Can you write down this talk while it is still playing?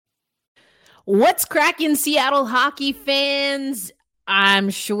What's cracking, Seattle hockey fans? I'm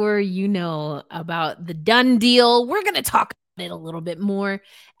sure you know about the Dunn deal. We're going to talk about it a little bit more, and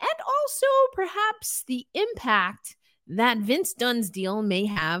also perhaps the impact that Vince Dunn's deal may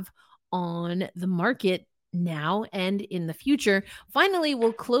have on the market now and in the future. Finally,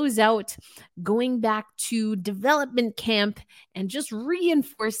 we'll close out going back to development camp and just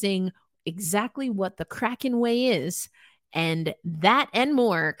reinforcing exactly what the Kraken way is. And that and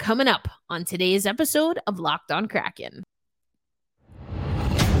more coming up on today's episode of Locked on Kraken.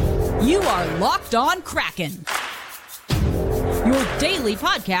 You are Locked on Kraken, your daily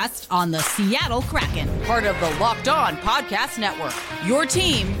podcast on the Seattle Kraken, part of the Locked On Podcast Network, your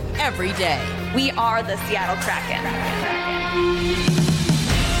team every day. We are the Seattle Kraken.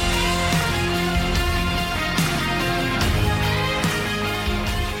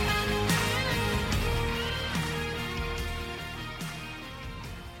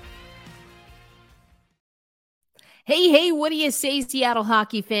 Hey, what do you say, Seattle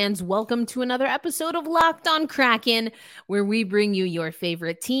hockey fans? Welcome to another episode of Locked on Kraken, where we bring you your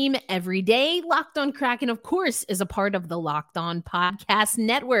favorite team every day. Locked on Kraken, of course, is a part of the Locked On Podcast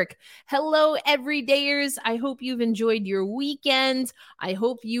Network. Hello, everydayers. I hope you've enjoyed your weekend. I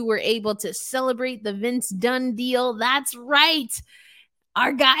hope you were able to celebrate the Vince Dunn deal. That's right.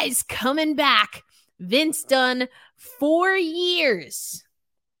 Our guy's coming back. Vince Dunn, 4 years.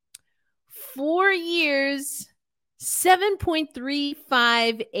 4 years. 7.35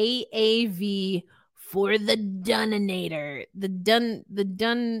 AAV for the Dunninator. The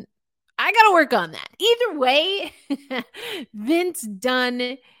Dunn. I gotta work on that. Either way, Vince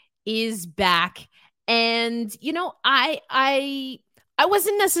Dunn is back, and I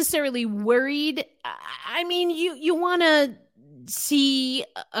wasn't necessarily worried. I mean, you want to see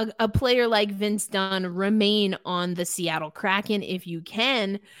a player like Vince Dunn remain on the Seattle Kraken if you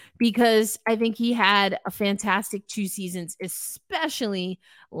can, because I think he had a fantastic 2 seasons, especially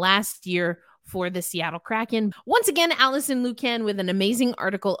last year for the Seattle Kraken. Once again, Allison Lucan with an amazing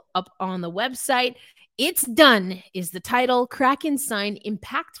article up on the website. It's Done is the title. Kraken signed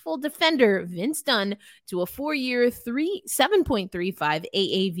impactful defender Vince Dunn to a 4-year, 7.35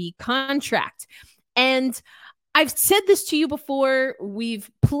 AAV contract. And I've said this to you before. We've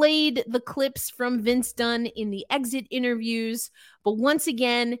played the clips from Vince Dunn in the exit interviews, but once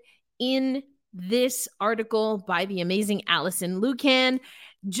again, in this article by the amazing Allison Lucan,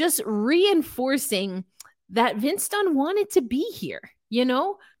 just reinforcing that Vince Dunn wanted to be here,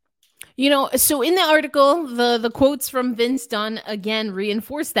 so in the article, the quotes from Vince Dunn again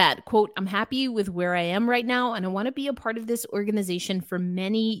reinforce that. Quote, "I'm happy with where I am right now, and I want to be a part of this organization for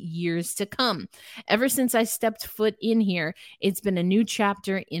many years to come. Ever since I stepped foot in here, it's been a new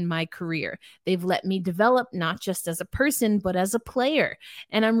chapter in my career. They've let me develop not just as a person, but as a player.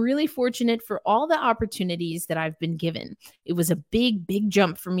 And I'm really fortunate for all the opportunities that I've been given. It was a big, big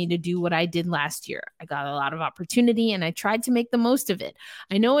jump for me to do what I did last year. I got a lot of opportunity, and I tried to make the most of it.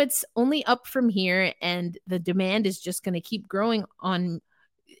 I know it's only up from here, and the demand is just going to keep growing on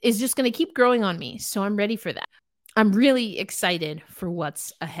me. So I'm ready for that. I'm really excited for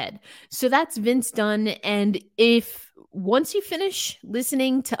what's ahead." So that's Vince Dunn. And if once you finish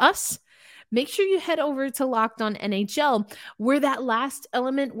listening to us, make sure you head over to Locked On NHL, where that last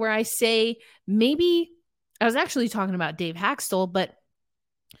element where I say maybe I was actually talking about Dave Haxtell, but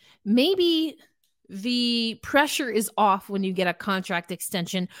maybe the pressure is off when you get a contract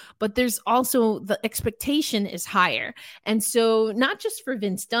extension, but there's also the expectation is higher. And so not just for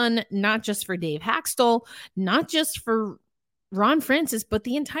Vince Dunn, not just for Dave Haxtell, not just for Ron Francis, but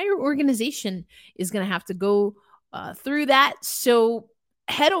the entire organization is going to have to go through that. So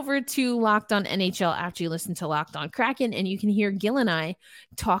head over to Locked On NHL after you listen to Locked On Kraken, and you can hear Gil and I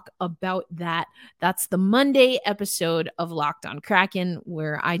talk about that. That's the Monday episode of Locked On Kraken,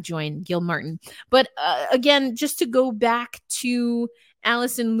 where I join Gil Martin. But again, just to go back to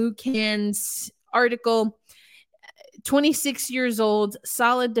Allison Lucan's article, 26 years old,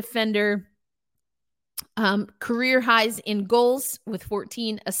 solid defender, career highs in goals with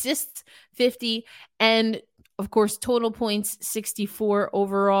 14 assists, 50, and of course, total points 64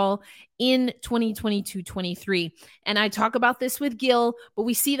 overall in 2022-23. And I talk about this with Gil, but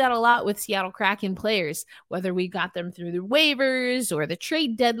we see that a lot with Seattle Kraken players, whether we got them through the waivers or the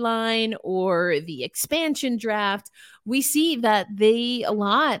trade deadline or the expansion draft. We see that a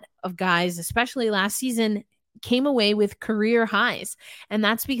lot of guys, especially last season, came away with career highs. And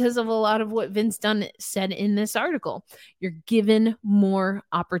that's because of a lot of what Vince Dunn said in this article. You're given more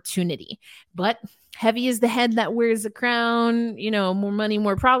opportunity. But heavy is the head that wears the crown, more money,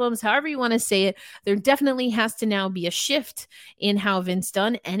 more problems, however you want to say it. There definitely has to now be a shift in how Vince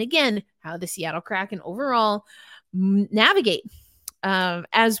Dunn, and again, how the Seattle Kraken overall navigate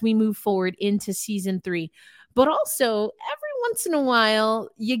as we move forward into season 3. But also, every once in a while,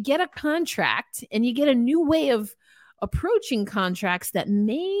 you get a contract and you get a new way of approaching contracts that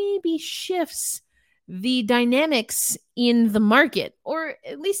maybe shifts the dynamics in the market, or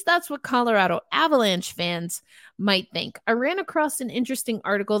at least that's what Colorado Avalanche fans might think. I ran across an interesting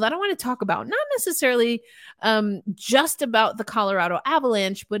article that I want to talk about, not necessarily just about the Colorado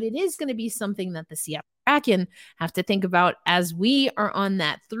Avalanche, but it is going to be something that the Seattle Kraken have to think about as we are on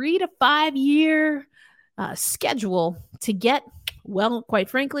that 3 to 5 year schedule to get, well, quite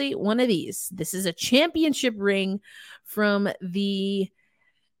frankly, one of these. This is a championship ring from the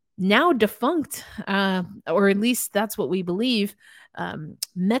now defunct, or at least that's what we believe,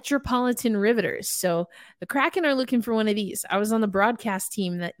 Metropolitan Riveters. So the Kraken are looking for one of these. I was on the broadcast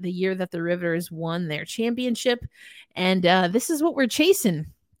team that the year that the Riveters won their championship, and this is what we're chasing.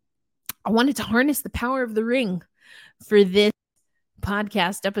 I wanted to harness the power of the ring for this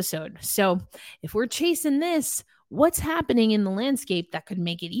podcast episode. So if we're chasing this, what's happening in the landscape that could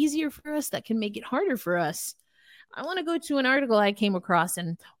make it easier for us, that can make it harder for us? I want to go to an article I came across,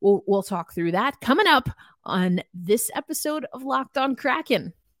 and we'll talk through that coming up on this episode of Locked on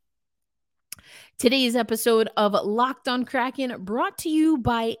Kraken. Today's episode of Locked on Kraken brought to you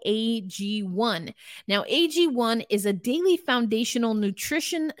by AG1. Now, AG1 is a daily foundational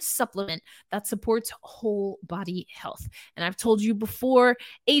nutrition supplement that supports whole body health. And I've told you before,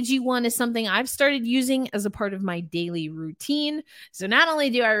 AG1 is something I've started using as a part of my daily routine. So not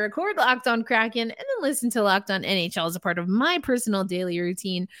only do I record Locked on Kraken and then listen to Locked on NHL as a part of my personal daily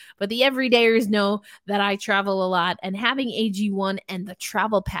routine, but the everydayers know that I travel a lot, and having AG1 and the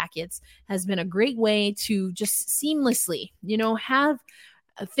travel packets has been a great way to just seamlessly, have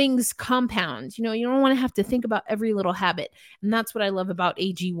things compound. You don't want to have to think about every little habit. And that's what I love about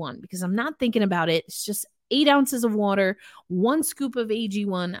AG1, because I'm not thinking about it. It's just 8 ounces of water, 1 scoop of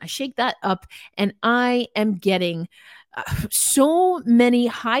AG1. I shake that up, and I am getting so many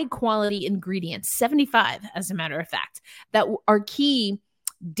high quality ingredients, 75 as a matter of fact, that are key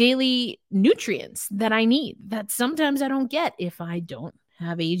daily nutrients that I need, that sometimes I don't get if I don't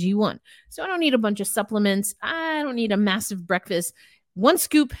have AG1. So I don't need a bunch of supplements. I don't need a massive breakfast. 1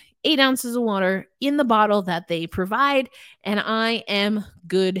 scoop, 8 ounces of water in the bottle that they provide, and I am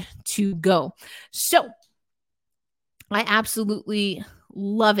good to go. So I absolutely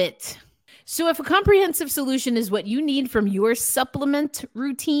love it. So if a comprehensive solution is what you need from your supplement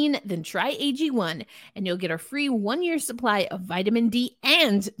routine, then try AG1, and you'll get a free 1-year supply of vitamin D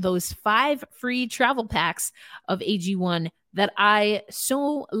and those 5 free travel packs of AG1 that I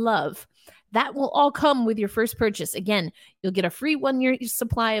so love. That will all come with your first purchase. Again, you'll get a free 1-year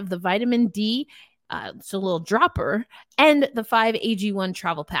supply of the vitamin D, so a little dropper, and the 5 AG1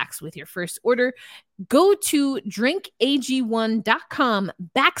 travel packs with your first order. Go to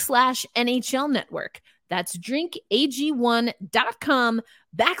drinkag1.com/NHL network. That's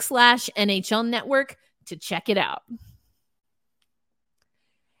drinkag1.com/NHL network to check it out.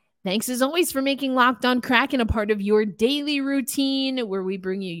 Thanks as always for making Locked on Kraken a part of your daily routine, where we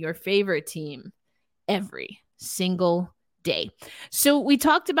bring you your favorite team every single day. So we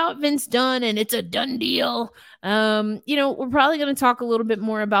talked about Vince Dunn, and it's a done deal. We're probably going to talk a little bit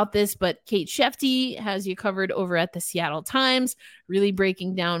more about this, but Kate Shefty has you covered over at the Seattle Times, really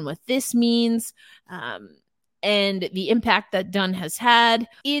breaking down what this means. And the impact that Dunn has had.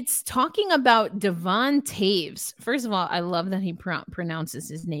 It's talking about Devon Toews. First of all, I love that he pronounces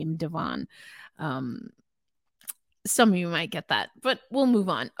his name Devon. Some of you might get that, but we'll move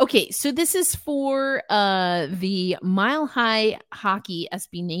on. Okay, so this is for the Mile High Hockey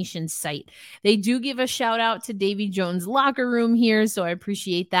SB Nation site. They do give a shout out to Davy Jones' locker room here, so I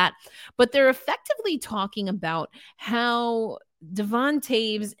appreciate that. But they're effectively talking about how Devon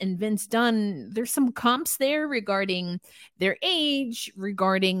Toews and Vince Dunn, there's some comps there regarding their age,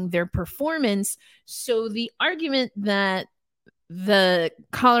 regarding their performance. So the argument that the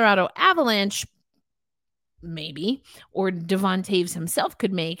Colorado Avalanche maybe, or Devon Toews himself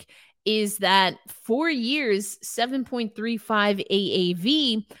could make, is that 4 years, 7.35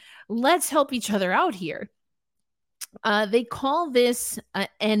 AAV, let's help each other out here. They call this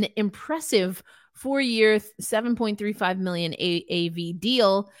an impressive 4-year, $7.35 million AAV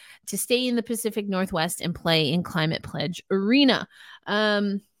deal to stay in the Pacific Northwest and play in Climate Pledge Arena.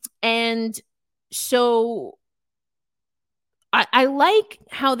 And so I like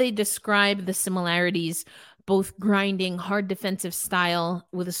how they describe the similarities, both grinding, hard defensive style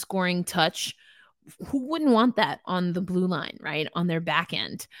with a scoring touch. Who wouldn't want that on the blue line, right? On their back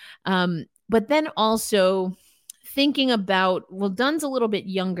end. But then also thinking about, well, Dunn's a little bit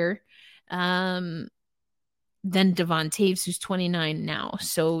younger than Devon Taves, who's 29 now.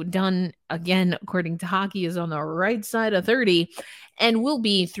 So Dunn, again, according to hockey, is on the right side of 30 and will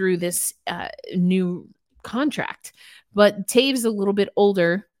be through this new contract. But Taves a little bit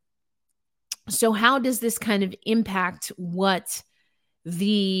older. So how does this kind of impact what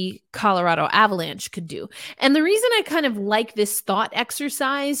the Colorado Avalanche could do? And the reason I kind of like this thought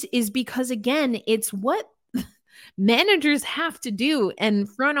exercise is because, again, it's what managers have to do and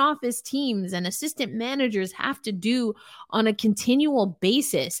front office teams and assistant managers have to do on a continual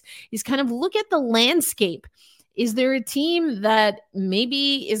basis is kind of look at the landscape. Is there a team that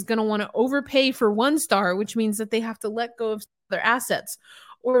maybe is going to want to overpay for one star, which means that they have to let go of their assets,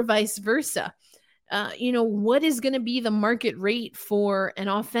 or vice versa? What is going to be the market rate for an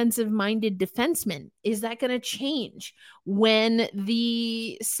offensive-minded defenseman? Is that going to change when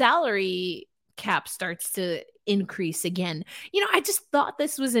the salary cap starts to increase again? I just thought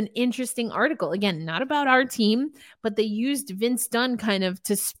this was an interesting article. Again, not about our team, but they used Vince Dunn kind of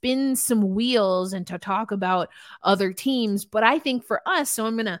to spin some wheels and to talk about other teams. But I think for us, so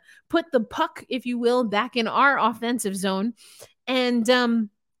I'm going to put the puck, if you will, back in our offensive zone. And I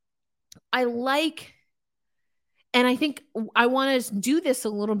think I want to do this a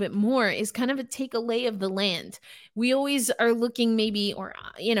little bit more, is kind of take a lay of the land. We always are looking maybe, or,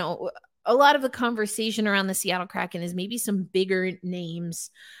 a lot of the conversation around the Seattle Kraken is maybe some bigger names,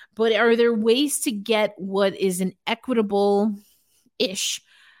 but are there ways to get what is an equitable-ish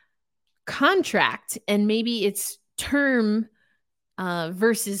contract, and maybe it's term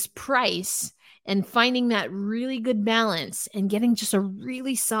versus price, and finding that really good balance and getting just a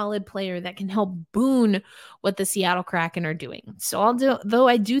really solid player that can help boon what the Seattle Kraken are doing. So though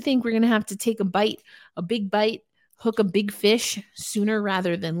I do think we're going to have to take a big bite, hook a big fish sooner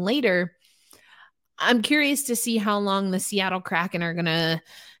rather than later. I'm curious to see how long the Seattle Kraken are going to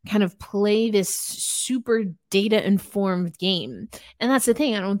kind of play this super data-informed game. And that's the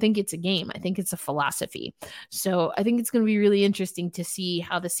thing. I don't think it's a game. I think it's a philosophy. So I think it's going to be really interesting to see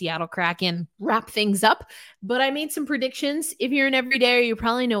how the Seattle Kraken wrap things up. But I made some predictions. If you're an everydayer, you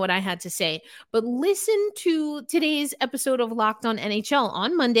probably know what I had to say. But listen to today's episode of Locked On NHL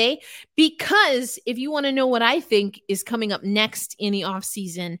on Monday, because if you want to know what I think is coming up next in the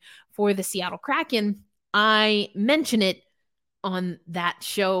offseason for the Seattle Kraken, I mention it on that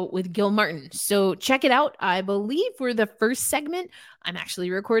show with Gil Martin. So check it out. I believe we're the first segment. I'm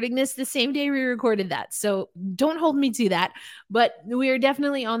actually recording this the same day we recorded that, so don't hold me to that. But we are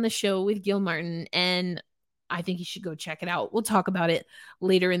definitely on the show with Gil Martin, and I think you should go check it out. We'll talk about it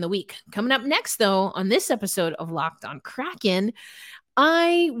later in the week. Coming up next, though, on this episode of Locked On Kraken,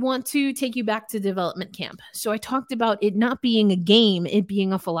 I want to take you back to development camp. So I talked about it not being a game, it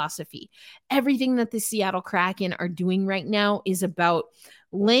being a philosophy. Everything that the Seattle Kraken are doing right now is about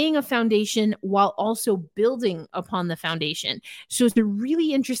laying a foundation while also building upon the foundation. So it's a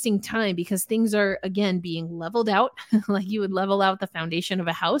really interesting time because things are, again, being leveled out like you would level out the foundation of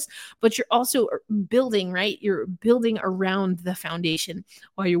a house, but you're also building, right? You're building around the foundation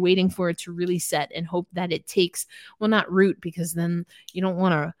while you're waiting for it to really set and hope that it takes, well, not root, because then you don't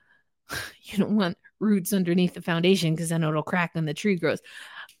want roots underneath the foundation, because then it'll crack when the tree grows.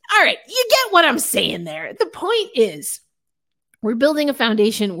 All right, you get what I'm saying there. The point is, we're building a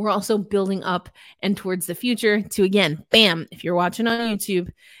foundation. We're also building up and towards the future to, again, bam, if you're watching on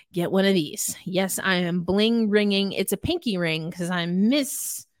YouTube, get one of these. Yes, I am bling ringing. It's a pinky ring because I'm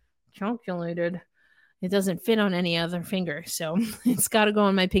miscalculated. It doesn't fit on any other finger, so it's got to go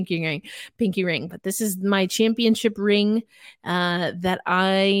on my pinky ring. But this is my championship ring that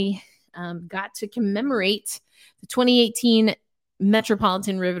I got to commemorate the 2018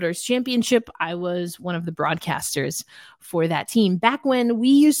 Metropolitan Riveters Championship. I was one of the broadcasters for that team back when we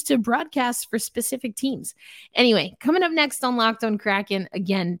used to broadcast for specific teams. Anyway, coming up next on Locked On Kraken,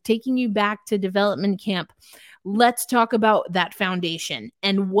 again, taking you back to development camp. Let's talk about that foundation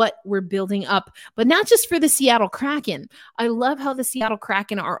and what we're building up, but not just for the Seattle Kraken. I love how the Seattle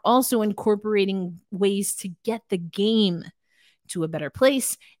Kraken are also incorporating ways to get the game to a better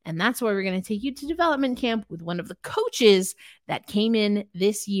place. And that's why we're going to take you to development camp with one of the coaches that came in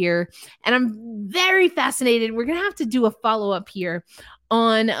this year. And I'm very fascinated. We're going to have to do a follow-up here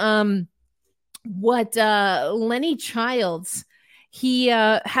on what Lenny Childs he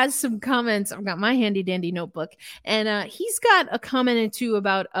has some comments. I've got my handy dandy notebook, and he's got a comment or two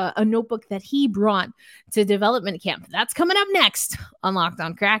about a notebook that he brought to development camp. That's coming up next on Locked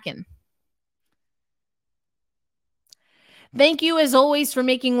On Kraken. Thank you, as always, for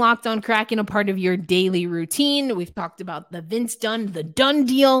making Locked On Kraken a part of your daily routine. We've talked about the Vince Dunn, the Dunn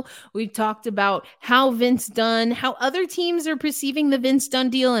deal. We've talked about how other teams are perceiving the Vince Dunn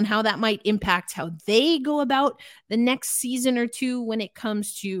deal and how that might impact how they go about the next season or two when it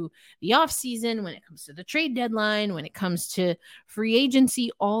comes to the offseason, when it comes to the trade deadline, when it comes to free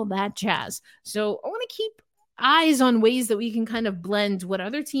agency, all that jazz. So I want to keep eyes on ways that we can kind of blend what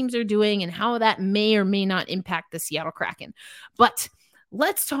other teams are doing and how that may or may not impact the Seattle Kraken. But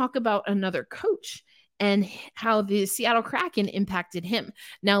let's talk about another coach and how the Seattle Kraken impacted him.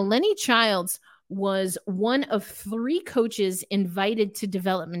 Now, Lenny Childs was one of 3 coaches invited to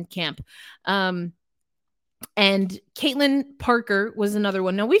development camp. And Caitlin Parker was another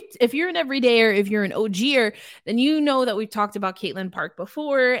one. Now, if you're an everydayer, if you're an OGer, then you know that we've talked about Caitlin Park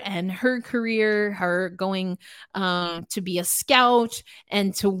before and her career, her going to be a scout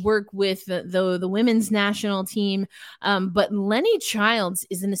and to work with the women's national team. But Lenny Childs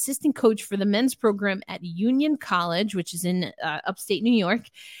is an assistant coach for the men's program at Union College, which is in upstate New York.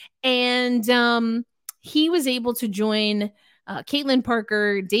 And he was able to join Caitlin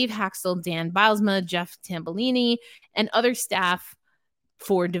Parker, Dave Haxel, Dan Bilesma, Jeff Tambellini, and other staff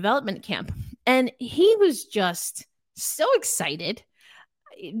for development camp. And he was just so excited.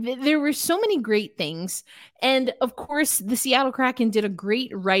 There were so many great things. And of course, the Seattle Kraken did a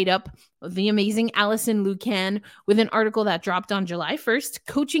great write-up of the amazing Allison Lucan with an article that dropped on July 1st,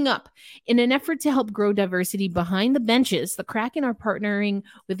 Coaching Up. In an effort to help grow diversity behind the benches, the Kraken are partnering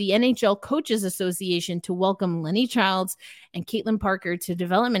with the NHL Coaches Association to welcome Lenny Childs and Caitlin Parker to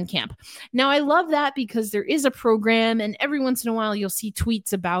development camp. Now, I love that because there is a program, and every once in a while you'll see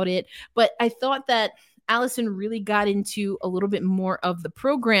tweets about it. But I thought that Allison really got into a little bit more of the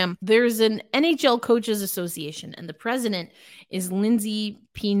program. There's an NHL Coaches Association, and the president is Lindsay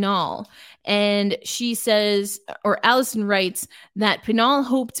Pinal. And she says, or Allison writes, that Pinal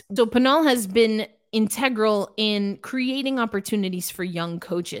has been integral in creating opportunities for young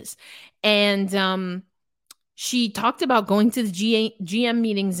coaches. And she talked about going to the GM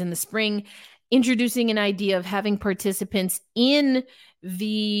meetings in the spring, introducing an idea of having participants in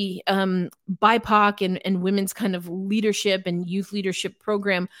the BIPOC and women's kind of leadership and youth leadership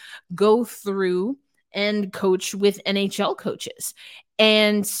program go through and coach with NHL coaches.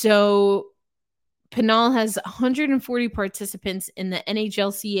 And so Pinal has 140 participants in the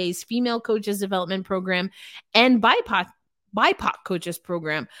NHLCA's Female Coaches Development Program and BIPOC Coaches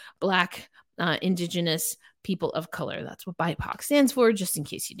Program, Black, Indigenous, People of Color. That's what BIPOC stands for, just in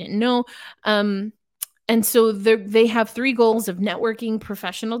case you didn't know. And so they have 3 goals of networking,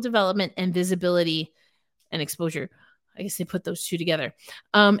 professional development, and visibility and exposure. I guess they put those 2 together.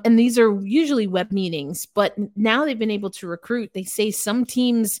 And these are usually web meetings, but now they've been able to recruit. They say some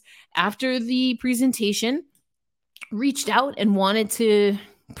teams after the presentation reached out and wanted to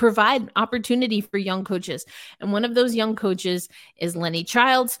provide opportunity for young coaches. And one of those young coaches is Lenny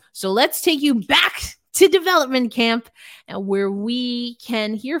Childs. So let's take you back to development camp where we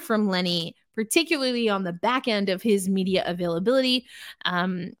can hear from Lenny, particularly on the back end of his media availability,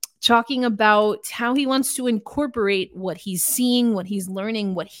 talking about how he wants to incorporate what he's seeing, what he's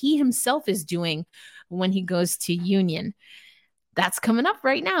learning, what he himself is doing when he goes to Union. That's coming up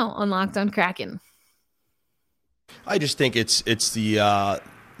right now on Locked On Kraken. I just think it's the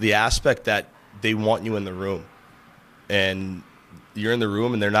aspect that they want you in the room, and you're in the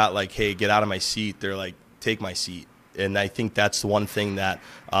room, and they're not like, "Hey, get out of my seat." They're like, "Take my seat." And I think that's the one thing that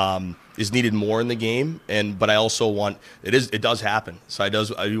is needed more in the game. But I also want it does happen. So I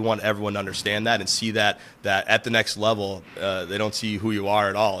do want everyone to understand that and see that at the next level, they don't see who you are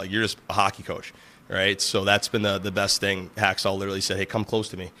at all. Like, you're just a hockey coach, right? So that's been the best thing. Hacksaw literally said, "Hey, come close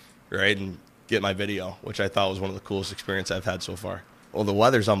to me," right, and get my video, which I thought was one of the coolest experiences I've had so far. Well, the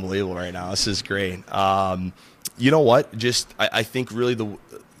weather's unbelievable right now. This is great. You know what? I think really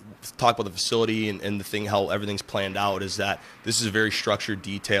talk about the facility and the thing, how everything's planned out, is that this is a very structured,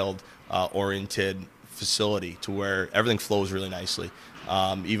 detailed, oriented facility to where everything flows really nicely.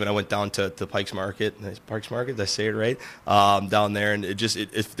 Even I went down to Pikes Market. Did I say it right? Down there, and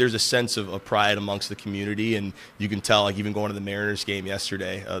there's a sense of pride amongst the community, and you can tell, like, even going to the Mariners game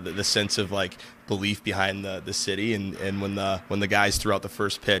yesterday, the sense of like belief behind the city, and when the guys threw out the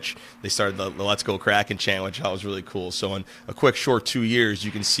first pitch, they started the "Let's Go Kraken" chant, which I thought was really cool. So in a quick short 2 years,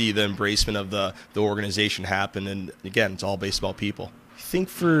 you can see the embracement of the organization happen, and again, it's all baseball people. I think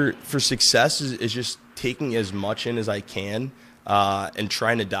for success is just taking as much in as I can. and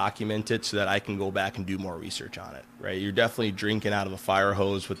trying to document it so that I can go back and do more research on it, right? You're definitely drinking out of a fire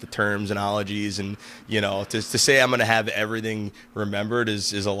hose with the terms and ologies, and, to say I'm going to have everything remembered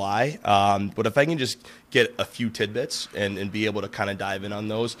is a lie. But if I can just get a few tidbits and be able to kind of dive in on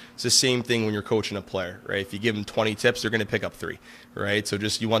those, it's the same thing when you're coaching a player, right? If you give them 20 tips, they're going to pick up 3, right? So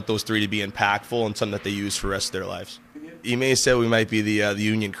just you want those 3 to be impactful and something that they use for the rest of their lives. You may say we might be the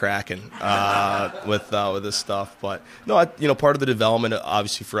Union Kraken with this stuff, but no, part of the development,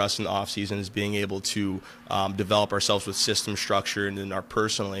 obviously for us in the off season, is being able to develop ourselves with system structure and then our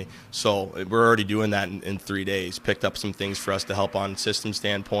personally. So we're already doing that in 3 days. Picked up some things for us to help on system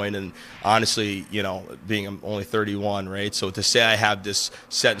standpoint, and honestly, being only 31, right? So to say I have this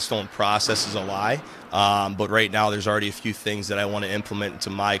set in stone process is a lie. But right now, there's already a few things that I want to implement into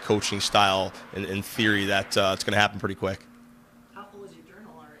my coaching style in theory that it's going to happen pretty quick. How full is your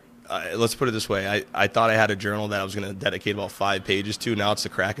journal already? Let's put it this way. I thought I had a journal that I was going to dedicate about 5 pages to. Now it's the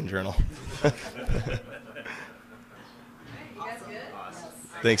Kraken journal.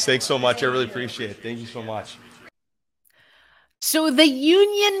 Thanks so much. I really appreciate it. Thank you so much. So the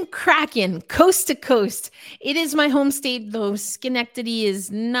Union Kraken, coast to coast. It is my home state, though Schenectady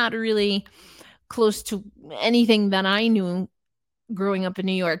is not really close to anything that I knew growing up in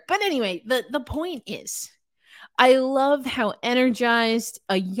New York. But anyway, the point is, I love how energized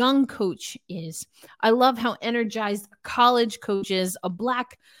a young coach is. I love how energized a college coach is, a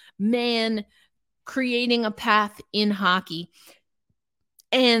Black man creating a path in hockey.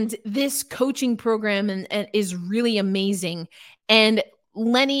 And this coaching program is really amazing. And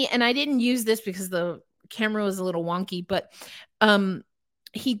Lenny, and I didn't use this because the camera was a little wonky, but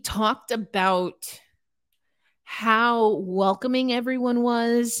he talked about how welcoming everyone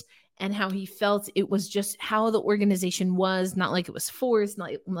was and how he felt it was just how the organization was, not like it was forced,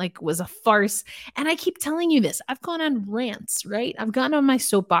 not like it was a farce. And I keep telling you this. I've gone on rants, right? I've gone on my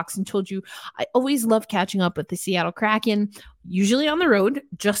soapbox and told you I always love catching up with the Seattle Kraken, usually on the road,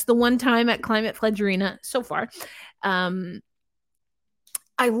 just the one time at Climate Pledge Arena so far. I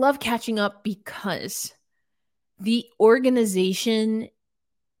love catching up because the organization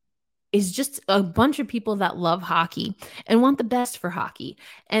is just a bunch of people that love hockey and want the best for hockey,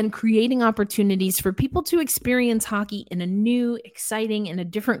 and creating opportunities for people to experience hockey in a new, exciting, and a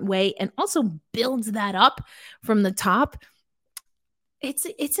different way, and also builds that up from the top. It's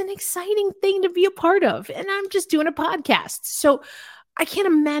an exciting thing to be a part of. And I'm just doing a podcast. So I can't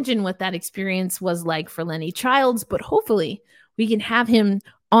imagine what that experience was like for Lenny Childs, but hopefully we can have him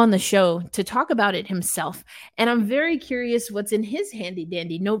on the show to talk about it himself. And I'm very curious what's in his handy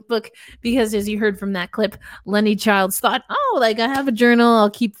dandy notebook, because as you heard from that clip, Lenny Childs thought, I have a journal. I'll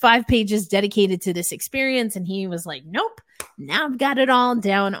keep 5 pages dedicated to this experience. And he was like, nope, now I've got it all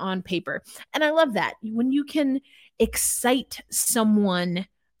down on paper. And I love that. When you can excite someone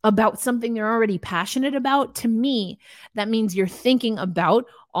about something they're already passionate about, to me, that means you're thinking about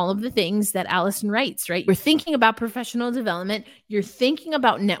all of the things that Allison writes, right? You're thinking about professional development, you're thinking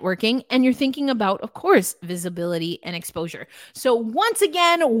about networking, and you're thinking about, of course, visibility and exposure. So once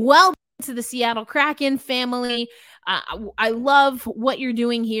again, welcome to the Seattle Kraken family. I love what you're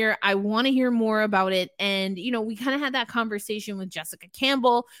doing here. I want to hear more about it. And, we kind of had that conversation with Jessica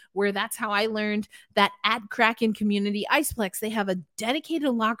Campbell, where that's how I learned that at Kraken Community Iceplex, they have a dedicated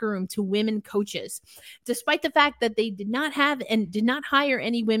locker room to women coaches. Despite the fact that they did not have and did not hire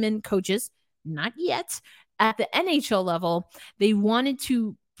any women coaches, not yet, at the NHL level, they wanted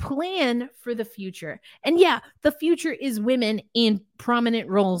to plan for the future. And yeah, the future is women in prominent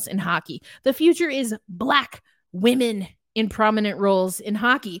roles in hockey. The future is Black women in prominent roles in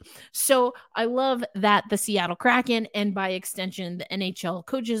hockey. So I love that the Seattle Kraken, and by extension, the NHL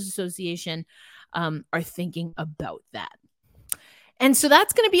Coaches Association, are thinking about that. And so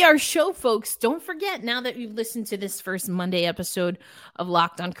that's going to be our show, folks. Don't forget, now that you've listened to this first Monday episode of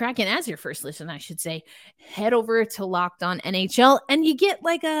Locked On Kraken, as your first listen, I should say, head over to Locked On NHL, and you get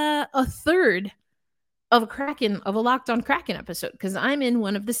like a third of a Locked On Kraken episode, because I'm in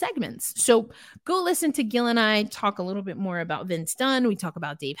one of the segments. So go listen to Gil and I talk a little bit more about Vince Dunn. We talk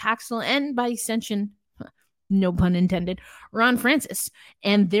about Dave Haxtell, and by extension, no pun intended, Ron Francis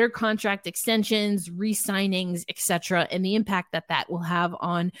and their contract extensions, re-signings, etc., and the impact that will have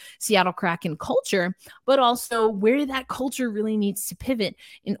on Seattle Kraken culture, but also where that culture really needs to pivot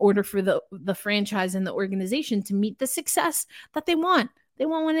in order for the franchise and the organization to meet the success that they want. They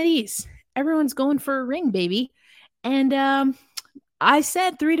want one of these. Everyone's going for a ring, baby. And I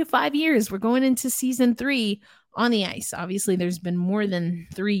said 3 to 5 years. We're going into season 3 on the ice. Obviously, there's been more than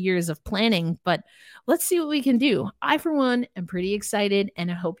 3 years of planning, but let's see what we can do. I, for one, am pretty excited,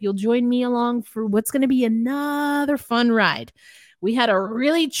 and I hope you'll join me along for what's going to be another fun ride. We had a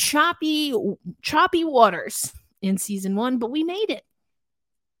really choppy waters in season 1, but we made it.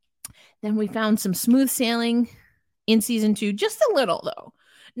 Then we found some smooth sailing in season 2, just a little though,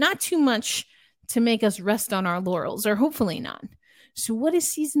 not too much to make us rest on our laurels, or hopefully not. So what is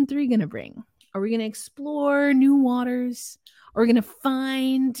season 3 going to bring? Are we going to explore new waters? Are we going to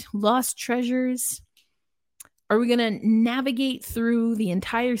find lost treasures? Are we going to navigate through the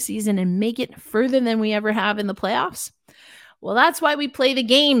entire season and make it further than we ever have in the playoffs? Well, that's why we play the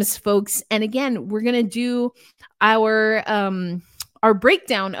games, folks. And again, we're going to do our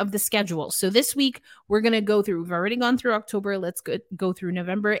breakdown of the schedule. So this week, we're going to go through, we've already gone through October. Let's go through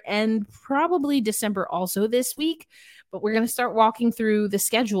November and probably December also this week. But we're going to start walking through the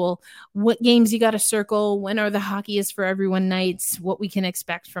schedule, what games you got to circle, when are the hockey is for everyone nights, what we can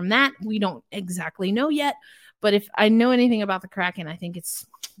expect from that. We don't exactly know yet. But if I know anything about the Kraken, I think it's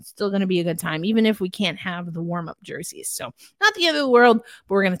still going to be a good time, even if we can't have the warm-up jerseys. So not the end of the world,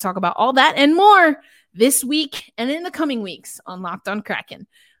 but we're going to talk about all that and more this week and in the coming weeks on Locked on Kraken.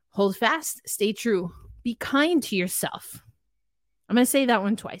 Hold fast, stay true, be kind to yourself. I'm going to say that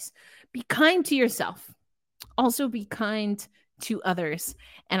one twice. Be kind to yourself. Also be kind to others.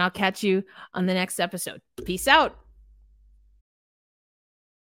 And I'll catch you on the next episode. Peace out.